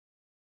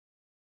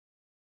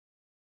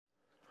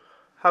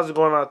How's it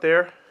going out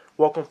there?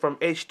 Welcome from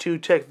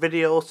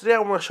H2TechVideos. Today I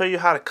want to show you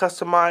how to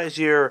customize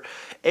your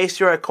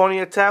Acer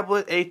Iconia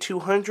tablet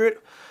A200.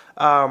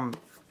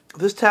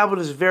 This tablet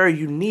is very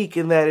unique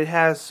in that it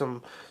has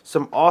some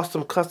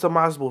awesome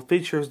customizable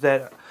features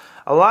that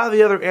a lot of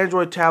the other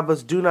Android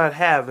tablets do not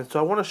have. And so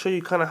I want to show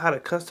you kind of how to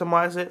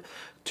customize it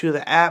to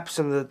the apps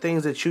and the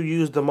things that you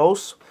use the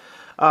most.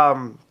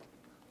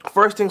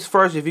 First things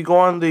first, if you go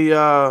on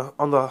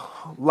the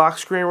lock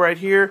screen right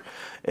here,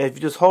 and if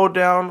you just hold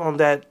down on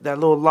that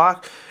little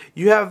lock,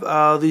 you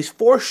have these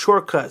 4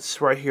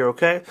 shortcuts right here,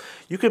 okay?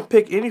 You can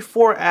pick any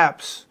 4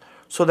 apps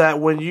so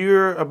that when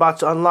you're about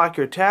to unlock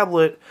your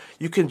tablet,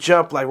 you can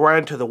jump like right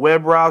into the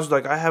web browser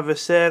like I have it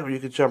set, or you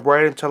can jump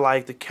right into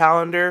like the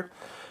calendar.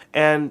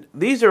 And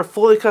these are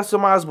fully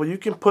customizable. You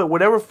can put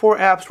whatever 4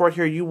 apps right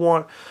here you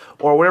want,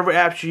 or whatever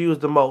apps you use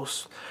the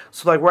most.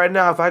 So like right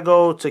now, if I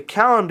go to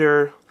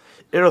calendar,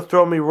 it'll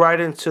throw me right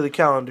into the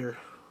calendar.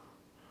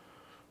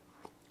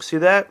 See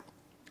that?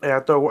 And I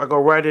go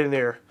right in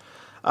there.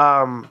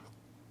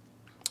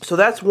 So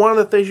that's one of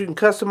the things you can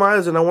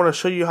customize, and I want to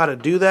show you how to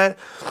do that.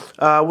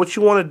 What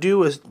you want to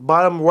do is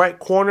bottom right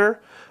corner.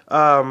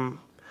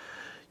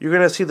 You're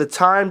going to see the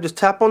time. Just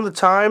tap on the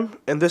time,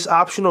 and this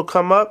option will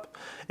come up.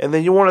 And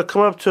then you want to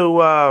come up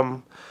to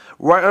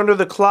right under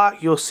the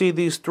clock. You'll see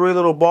these 3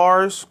 little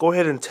bars. Go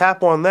ahead and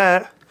tap on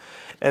that.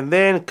 And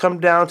then come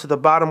down to the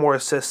bottom where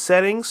it says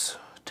settings.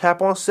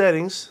 Tap on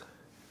settings.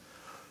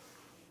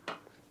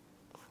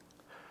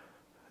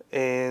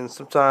 And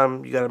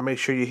sometimes you got to make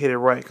sure you hit it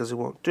right because it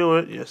won't do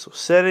it. Yeah, so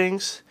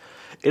settings.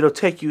 It'll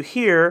take you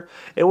here.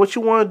 And what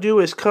you want to do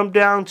is come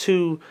down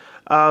to,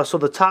 so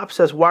the top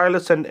says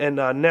wireless and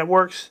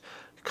networks.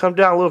 Come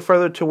down a little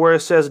further to where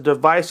it says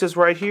devices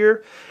right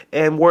here.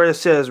 And where it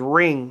says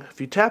ring. If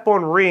you tap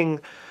on ring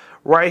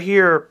right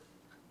here,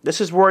 this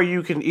is where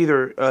you can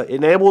either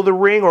enable the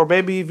ring, or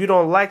maybe if you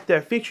don't like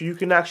that feature, you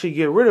can actually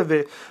get rid of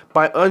it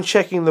by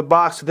unchecking the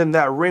box, and then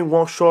that ring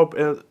won't show up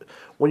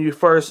when you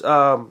first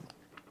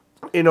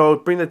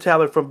bring the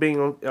tablet from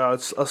being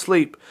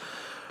asleep.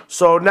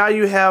 So now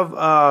you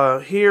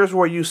have, here's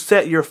where you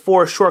set your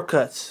 4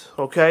 shortcuts.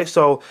 Okay,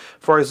 so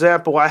for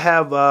example, I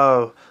have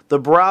the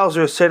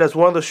browser set as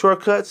one of the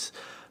shortcuts.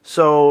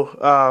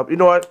 So you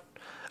know what?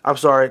 I'm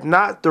sorry,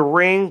 not the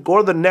ring. Go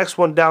to the next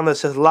one down that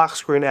says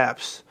Lockscreen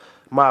Apps.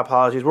 My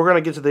apologies. We're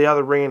going to get to the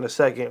other ring in a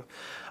second.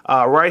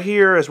 Right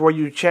here is where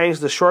you change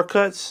the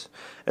shortcuts.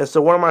 And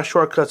so one of my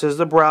shortcuts is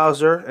the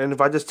browser. And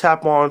if I just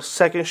tap on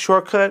second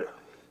shortcut,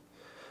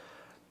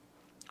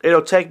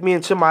 it'll take me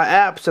into my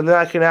apps, and then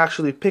I can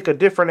actually pick a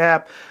different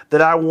app that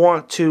I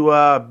want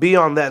to be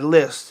on that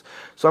list.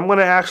 So I'm going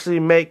to actually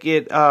make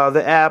it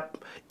the app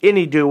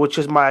AnyDo, which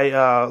is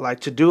my like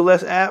to-do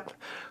list app.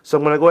 So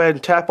I'm going to go ahead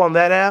and tap on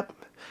that app.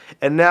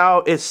 And now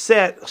it's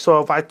set,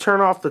 so if I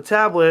turn off the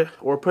tablet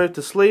or put it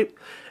to sleep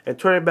and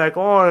turn it back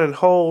on and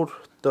hold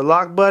the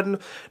lock button,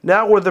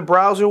 now where the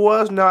browser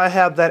was, now I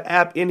have that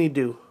app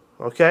AnyDo,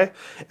 okay?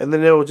 And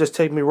then it will just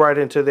take me right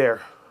into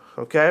there,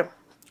 okay?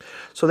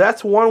 So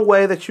that's one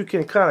way that you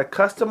can kind of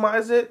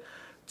customize it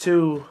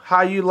to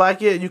how you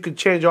like it. You can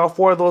change all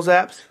 4 of those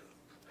apps.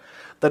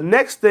 The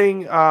next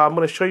thing I'm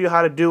going to show you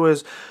how to do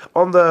is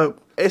on the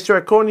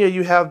Acer Iconia,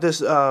 you have this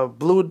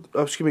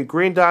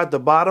green dot at the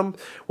bottom,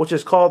 which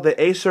is called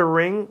the Acer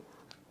Ring.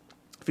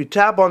 If you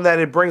tap on that,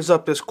 it brings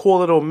up this cool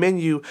little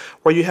menu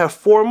where you have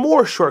 4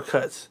 more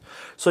shortcuts.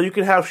 So you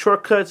can have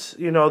shortcuts,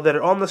 that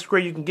are on the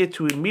screen you can get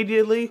to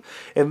immediately,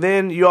 and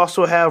then you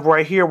also have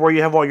right here where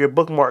you have all your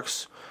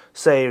bookmarks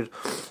saved.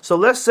 So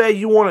let's say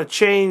you want to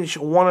change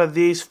one of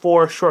these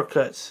 4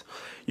 shortcuts.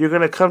 You're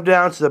going to come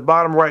down to the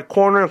bottom right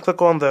corner and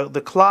click on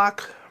the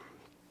clock,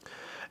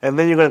 and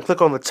then you're going to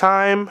click on the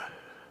time,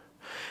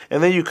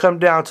 and then you come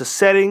down to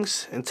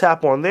settings and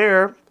tap on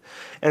there.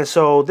 And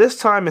so this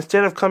time,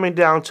 instead of coming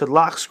down to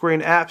lock screen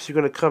apps, you're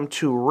going to come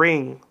to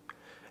ring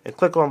and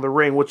click on the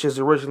ring, which is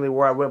originally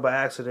where I went by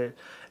accident,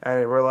 and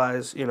I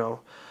realized,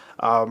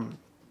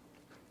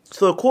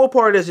 so the cool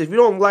part is, if you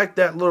don't like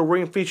that little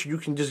ring feature, you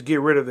can just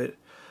get rid of it.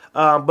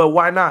 But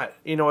why not?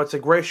 It's a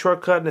great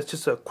shortcut, and it's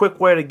just a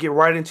quick way to get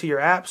right into your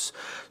apps.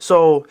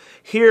 So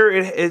here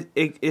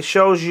it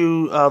shows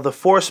you the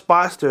 4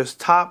 spots. There's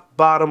top,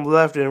 bottom,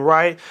 left, and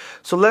right.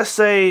 So let's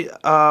say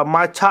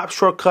my top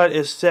shortcut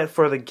is set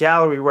for the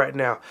gallery right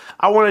now.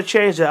 I want to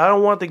change that. I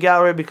don't want the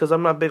gallery because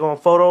I'm not big on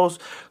photos.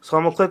 So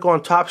I'm going to click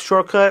on top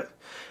shortcut,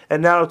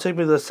 and now it'll take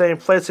me to the same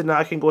place, and now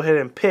I can go ahead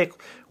and pick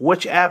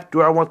which app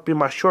do I want to be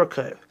my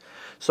shortcut.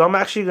 So I'm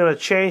actually going to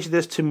change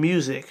this to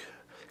music,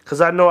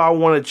 because I know I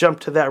want to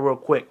jump to that real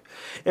quick.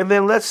 And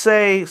then let's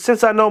say,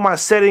 since I know my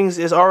settings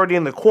is already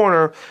in the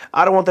corner,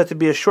 I don't want that to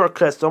be a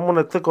shortcut, so I'm going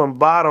to click on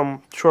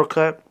bottom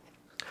shortcut.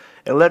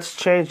 And let's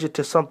change it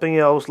to something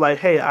else, like,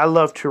 hey, I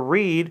love to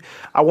read.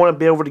 I want to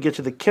be able to get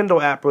to the Kindle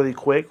app really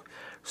quick.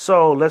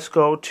 So let's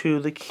go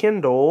to the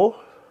Kindle.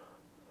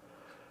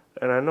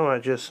 And I know I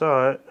just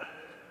saw it.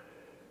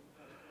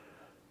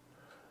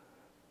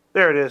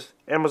 There it is,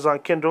 Amazon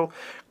Kindle.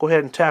 Go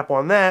ahead and tap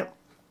on that.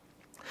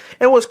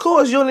 And what's cool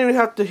is you don't even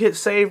have to hit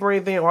save or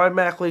anything. It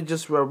automatically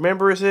just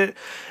remembers it.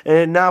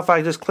 And now if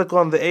I just click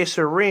on the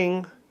Acer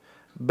Ring,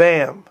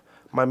 bam,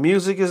 my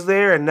music is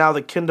there, and now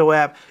the Kindle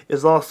app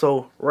is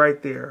also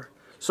right there.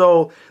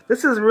 So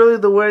this is really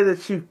the way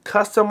that you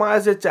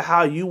customize it to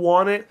how you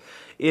want it,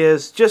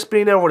 is just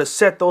being able to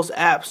set those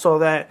apps so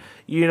that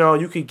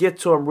you can get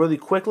to them really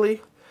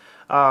quickly.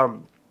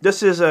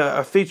 This is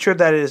a feature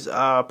that is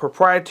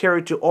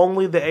proprietary to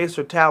only the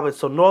Acer tablet,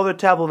 so no other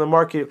tablet in the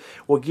market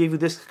will give you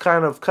this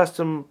kind of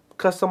customizing,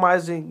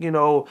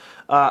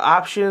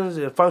 options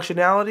and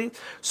functionality.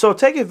 So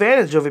take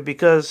advantage of it,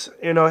 because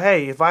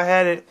hey, if I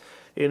had it,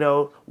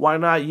 why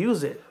not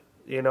use it?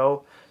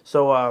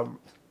 So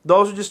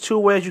those are just two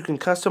ways you can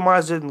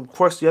customize it, and of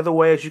course the other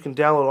way is you can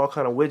download all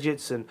kind of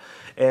widgets,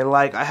 and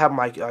like I have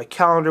my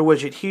calendar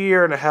widget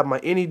here, and I have my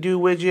AnyDo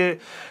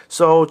widget.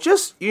 So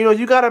just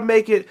you got to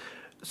make it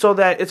so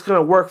that it's going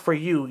to work for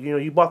you.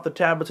 You bought the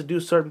tablet to do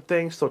certain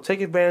things, so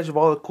take advantage of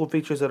all the cool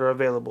features that are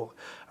available.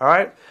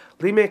 Alright,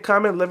 leave me a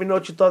comment, let me know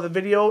what you thought of the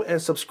video, and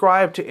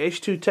subscribe to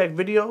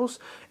H2TechVideos,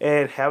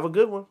 and have a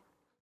good one.